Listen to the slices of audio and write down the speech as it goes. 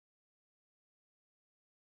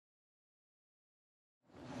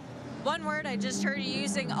One word I just heard you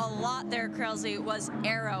using a lot there, Krelzy, was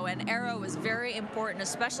aero, and aero was very important,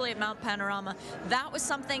 especially at Mount Panorama. That was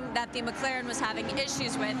something that the McLaren was having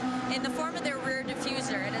issues with in the form of their rear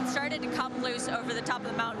diffuser. It had started to come loose over the top of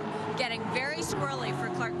the mountain, getting very squirrely for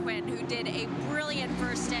Clark Quinn, who did a brilliant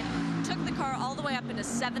first stint, took the car all the way up into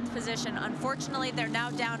 7th position. Unfortunately, they're now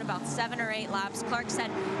down about 7 or 8 laps. Clark said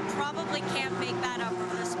probably can't make that up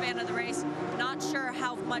over the span of the race. Not sure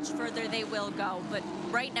how much further they will go, but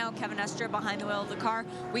right now Kevin Estre behind the wheel of the car,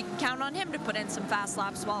 we can count on him to put in some fast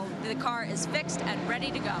laps while the car is fixed and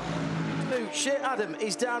ready to go. Shea Adam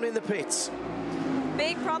is down in the pits.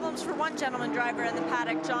 Big problems for one gentleman driver in the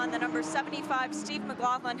paddock, John. The number 75, Steve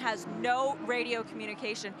McLaughlin, has no radio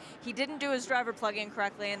communication. He didn't do his driver plug-in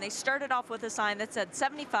correctly, and they started off with a sign that said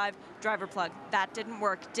 75 driver plug. That didn't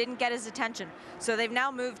work, didn't get his attention. So they've now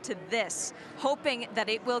moved to this, hoping that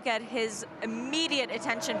it will get his immediate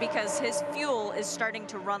attention because his fuel is starting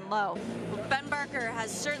to run low. Ben Barker has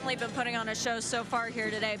certainly been putting on a show so far here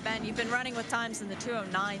today. Ben, you've been running with times in the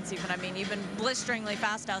 209s even. I mean, you've been blisteringly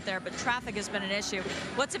fast out there, but traffic has been an issue.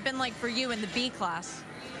 What's it been like for you in the B class?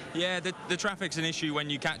 Yeah, the traffic's an issue when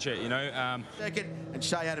you catch it, you know. Second, and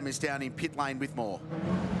Shea Adam is down in pit lane with more.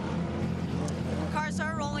 Cars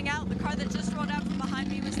are rolling out. The car that just rolled out from behind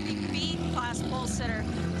me was the B-class pole sitter.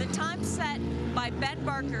 The time set by Ben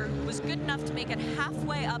Barker was good enough to make it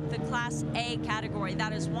halfway up the Class A category.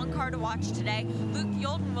 That is one car to watch today. Luke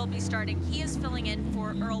Youlden will be starting. He is filling in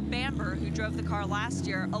for Earl Bamber, who drove the car last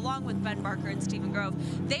year, along with Ben Barker and Stephen Grove.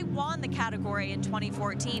 They won the category in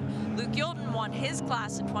 2014. Luke Youlden won his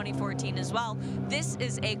class in 2014 as well. This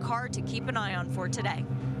is a car to keep an eye on for today.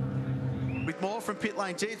 With more from pit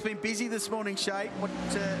lane. Gee, it's been busy this morning, Shea. What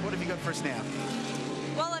have you got for us now?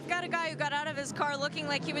 Well, I've got a guy who got out of his car looking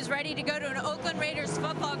like he was ready to go to an Oakland Raiders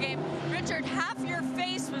football game. Richard, half your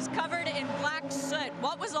face was covered in black soot.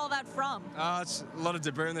 What was all that from? It's a lot of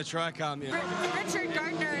debris in the track. Richard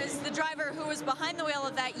Gardner is the driver who was behind the wheel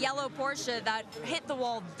of that yellow Porsche that hit the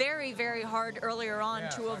wall very, very hard earlier on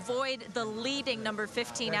to avoid the leading number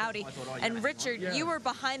 15 Audi. And Richard, you were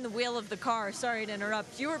behind the wheel of the car. Sorry to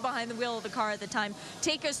interrupt. You were behind the wheel of the car at the time.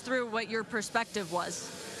 Take us through what your perspective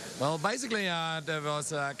was. Well, basically, there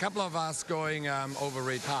was a couple of us going over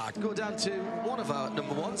Reed Park. Go down to one of our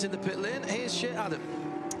number ones in the pit lane. Here's Shea Adam.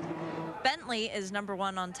 Bentley is number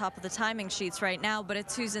 1 on top of the timing sheets right now, but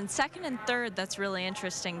it's who's in 2nd and 3rd that's really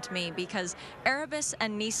interesting to me, because Erebus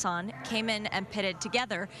and Nissan came in and pitted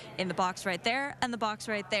together in the box right there and the box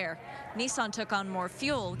right there. Nissan took on more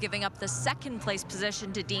fuel, giving up the 2nd place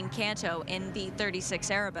position to Dean Canto in the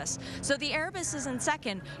 36 Erebus. So the Erebus is in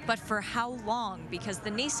 2nd, but for how long? Because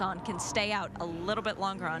the Nissan can stay out a little bit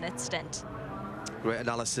longer on its stint. Great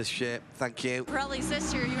analysis, Shea. Thank you. Pirelli's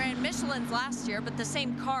this year, you ran Michelin's last year, but the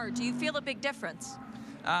same car. Do you feel a big difference?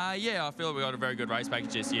 Yeah, I feel we got a very good race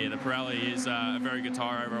package this year. The Pirelli is a very good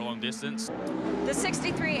tyre over a long distance. The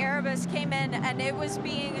 63 Erebus came in and it was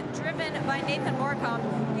being driven by Nathan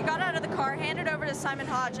Morecambe. He got out of the car, handed over to Simon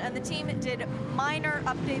Hodge, and the team did minor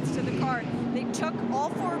updates to the car. They took all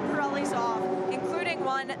 4 Pirellis off, including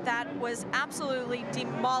one that was absolutely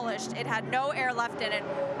demolished. It had no air left in it.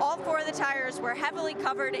 All 4 of the tires were heavily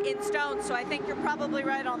covered in stone, so I think you're probably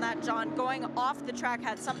right on that, John. Going off the track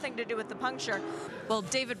had something to do with the puncture. Well,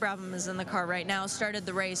 David Brabham is in the car right now, started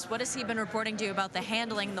the race. What has he been reporting to you about the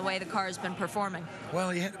handling and the way the car has been performing? Well,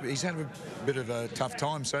 he's had a bit of a tough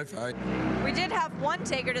time so far. We did have one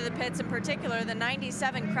taker to the pits, in particular, the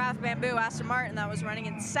 97 Craft Bamboo Aston Martin that was running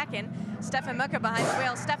in 2nd. Stefan Mucke behind the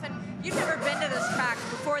wheel. Stefan, you've never been to this track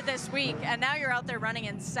before this week, and now you're out there running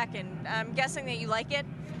in 2nd. I'm guessing that you like it?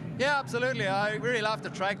 Yeah, absolutely. I really love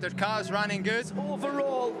the track. The car's running good.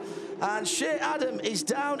 Overall, and Shea Adam is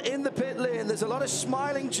down in the pit lane. There's a lot of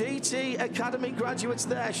smiling GT Academy graduates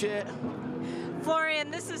there, Shea.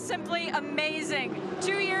 Florian, this is simply amazing.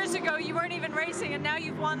 2 years ago, you weren't even racing, and now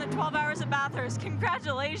you've won the 12 Hours of Bathurst.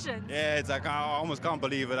 Congratulations. Yeah, it's like I almost can't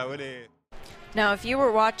believe it. I really... Now, if you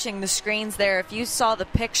were watching the screens there, if you saw the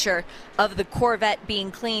picture of the Corvette being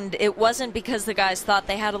cleaned, it wasn't because the guys thought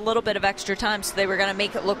they had a little bit of extra time, so they were going to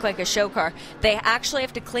make it look like a show car. They actually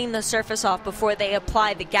have to clean the surface off before they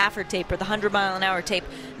apply the gaffer tape or the 100-mile-an-hour tape.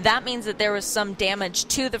 That means that there was some damage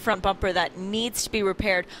to the front bumper that needs to be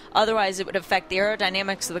repaired. Otherwise, it would affect the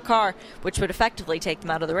aerodynamics of the car, which would effectively take them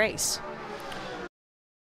out of the race.